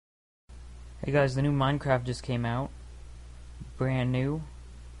Hey guys, the new Minecraft just came out. Brand new.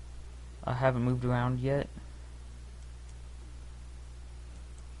 I haven't moved around yet.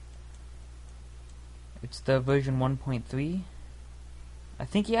 It's the version 1.3. I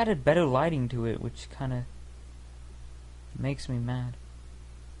think he added better lighting to it, which kinda makes me mad.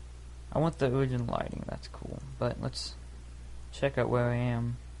 I want the original lighting, that's cool. But let's check out where I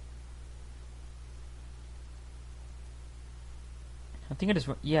am. I think I just,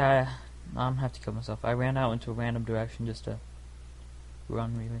 yeah, I'm gonna have to kill myself. I ran out into a random direction just to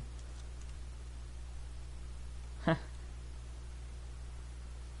run, really.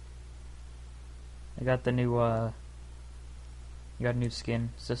 I got the new, got a new skin.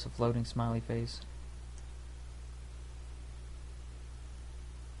 It's just a floating smiley face.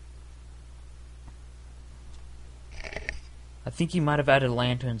 I think he might have added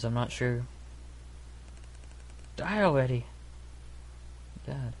lanterns, I'm not sure. Die already!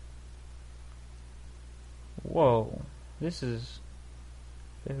 God. Whoa. This is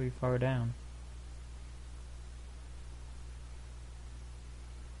very far down.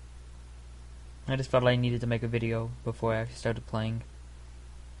 I just felt I needed to make a video before I actually started playing.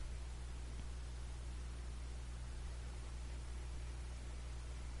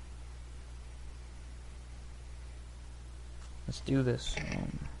 Let's do this.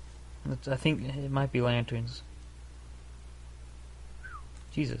 I think it might be lanterns.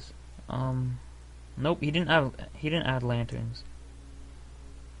 Jesus. Nope, he didn't add lanterns.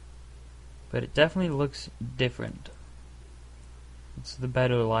 But it definitely looks different. It's the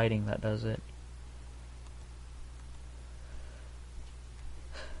better lighting that does it.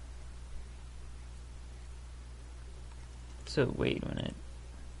 So wait a minute.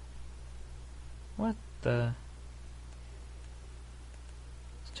 What the?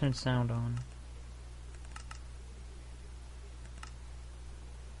 Let's turn sound on.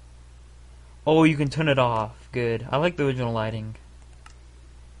 Oh, you can turn it off. Good. I like the original lighting.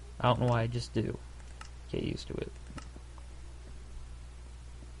 I don't know why, I just do. Get used to it.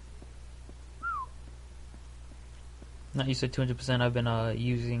 Not used to 200%. I've been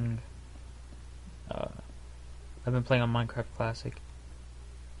I've been playing on Minecraft Classic.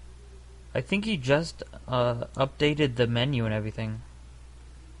 I think he just updated the menu and everything.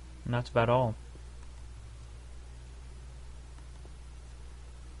 And that's about all.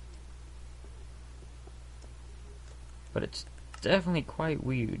 But it's definitely quite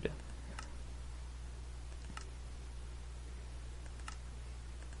weird.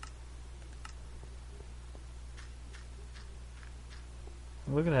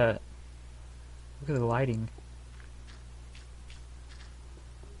 Look at that. Look at the lighting.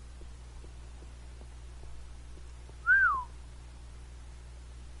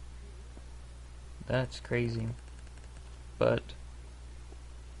 That's crazy. But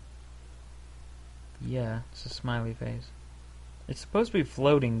yeah, it's a smiley face. It's supposed to be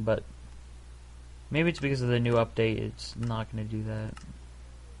floating, but maybe it's because of the new update it's not going to do that.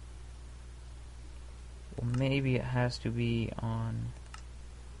 Or maybe it has to be on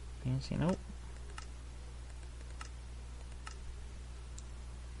fancy. Nope.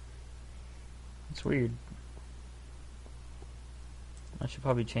 It's weird. I should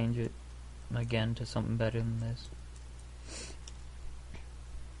probably change it again to something better than this.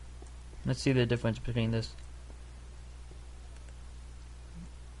 Let's see the difference between this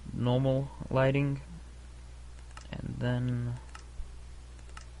normal lighting and then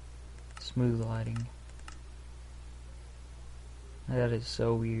smooth lighting. That is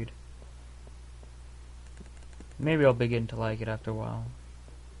so weird. Maybe I'll begin to like it after a while.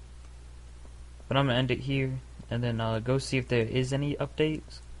 But I'm gonna end it here and then go see if there is any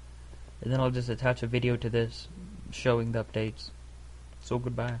updates. And then I'll just attach a video to this showing the updates. So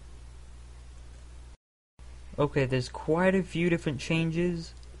goodbye. Okay, there's quite a few different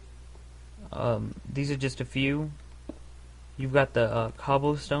changes. These are just a few. You've got the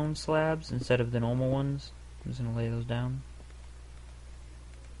cobblestone slabs instead of the normal ones. I'm just gonna lay those down.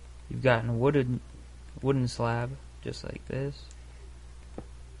 You've got a wooden slab, just like this.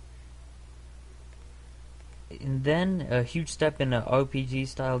 And then a huge step in an RPG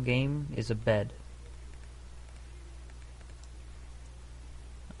style game is a bed.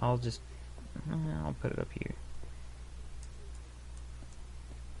 I'll put it up here.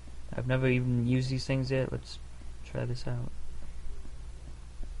 I've never even used these things yet. Let's try this out.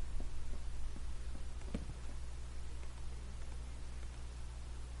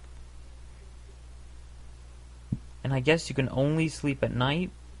 And I guess you can only sleep at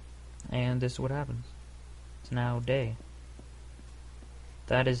night, and this is what happens. It's now day.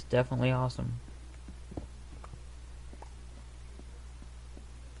 That is definitely awesome.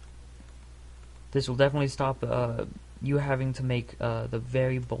 This will definitely stop you having to make the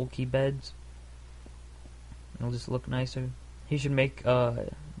very bulky beds. It'll just look nicer. He should make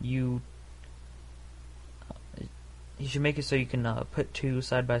he should make it so you can put two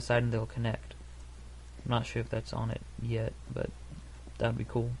side by side and they'll connect. I'm not sure if that's on it yet, but that'd be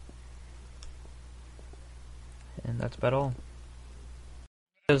cool. And that's about all.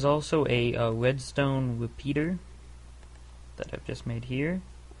 There's also a redstone repeater that I've just made here.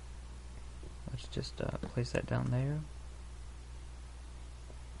 Let's just place that down there.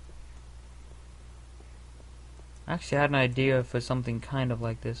 Actually, I had an idea for something kind of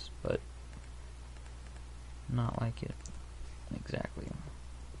like this, but not like it exactly.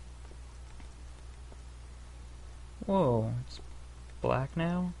 Whoa, it's black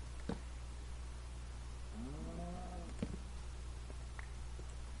now?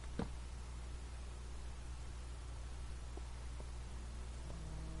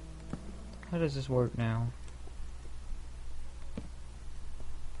 How does this work now?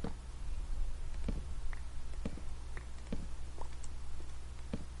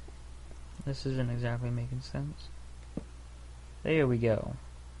 This isn't exactly making sense. There we go.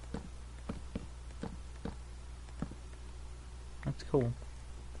 That's cool.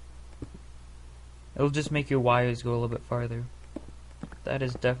 It'll just make your wires go a little bit farther. That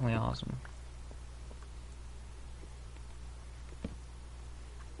is definitely awesome.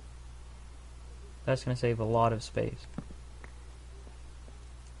 That's going to save a lot of space.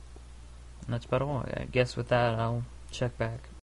 And that's about all. I guess with that, I'll check back.